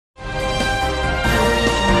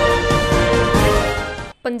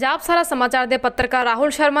पंजाब सारा समाचार के पत्रकार राहुल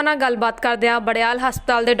शर्मा नाल गलबात करदिआं बड़ियाल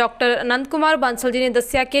हस्पताल के डॉक्टर आनंद कुमार बांसल जी ने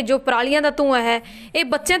दस्सिया कि जो परालियां दा धुआं है ये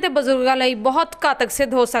बच्चों ते बजुर्गों लई बहुत घातक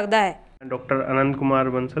सिद्ध हो सकता है। डॉक्टर आनंद कुमार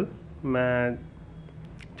बांसल, मैं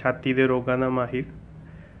छाती के रोगों का माहिर।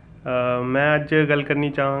 मैं अज गल करनी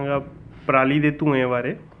चाहांगा पराली के धुएं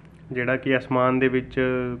बारे, जिहड़ा कि आसमान दे विच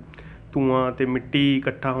धुआं ते मिट्टी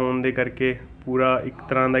इकट्ठा होने दे करके पूरा एक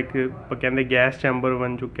तरह का एक कहते गैस चैंबर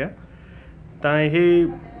बन चुका है। तो यह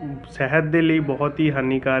सेहत के लिए बहुत ही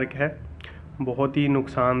हानिकारक है, बहुत ही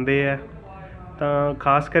नुकसानदेह है। तो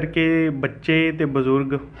खास करके बच्चे ते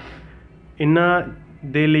बजुर्ग इन्हां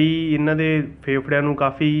दे लई इन्हां दे फेफड़िਆਂ ਨੂੰ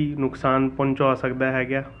काफ़ी नुकसान पहुँचा सकता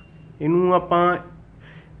है। इनू आपां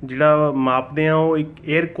जिहड़ा मापदे आ वो एक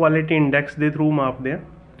एयर क्वालिटी इंडैक्स के थ्रू मापदे आ।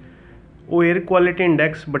 वो एयर क्वालिटी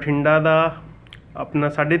इंडैक्स बठिंडा का अपना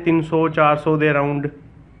 350-400 के अराउंड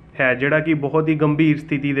है, जिहड़ा कि बहुत ही गंभीर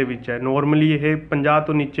स्थिति दे विच है। नॉर्मली यह 50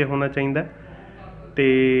 तो नीचे होना चाहिए, तो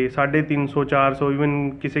 350-400 ईवन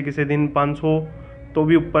किसी किसी दिन 500 तो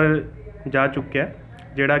भी उपर जा चुका है,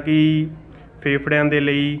 जिहड़ा कि फेफड़िਆਂ ਦੇ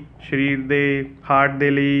ਲਈ, शरीर के हार्ट के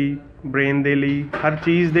लिए, ब्रेन के लिए, हर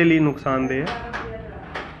चीज़ के लिए नुकसानदेह है।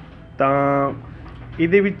 तो ये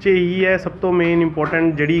यही है सब तो मेन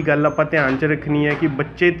इंपोर्टेंट जिहड़ी गल आपां ध्यान च रखनी है कि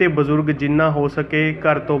बच्चे ते बजुर्ग जिन्ना हो सके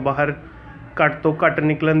घर तो बाहर घट तो घट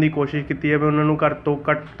निकलण की कोशिश की जाए, उन्होंने घर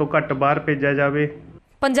तो घट बाहर भेजा जाए।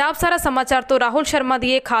 पंजाब सारा समाचार तो राहुल शर्मा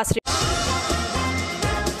की एक खास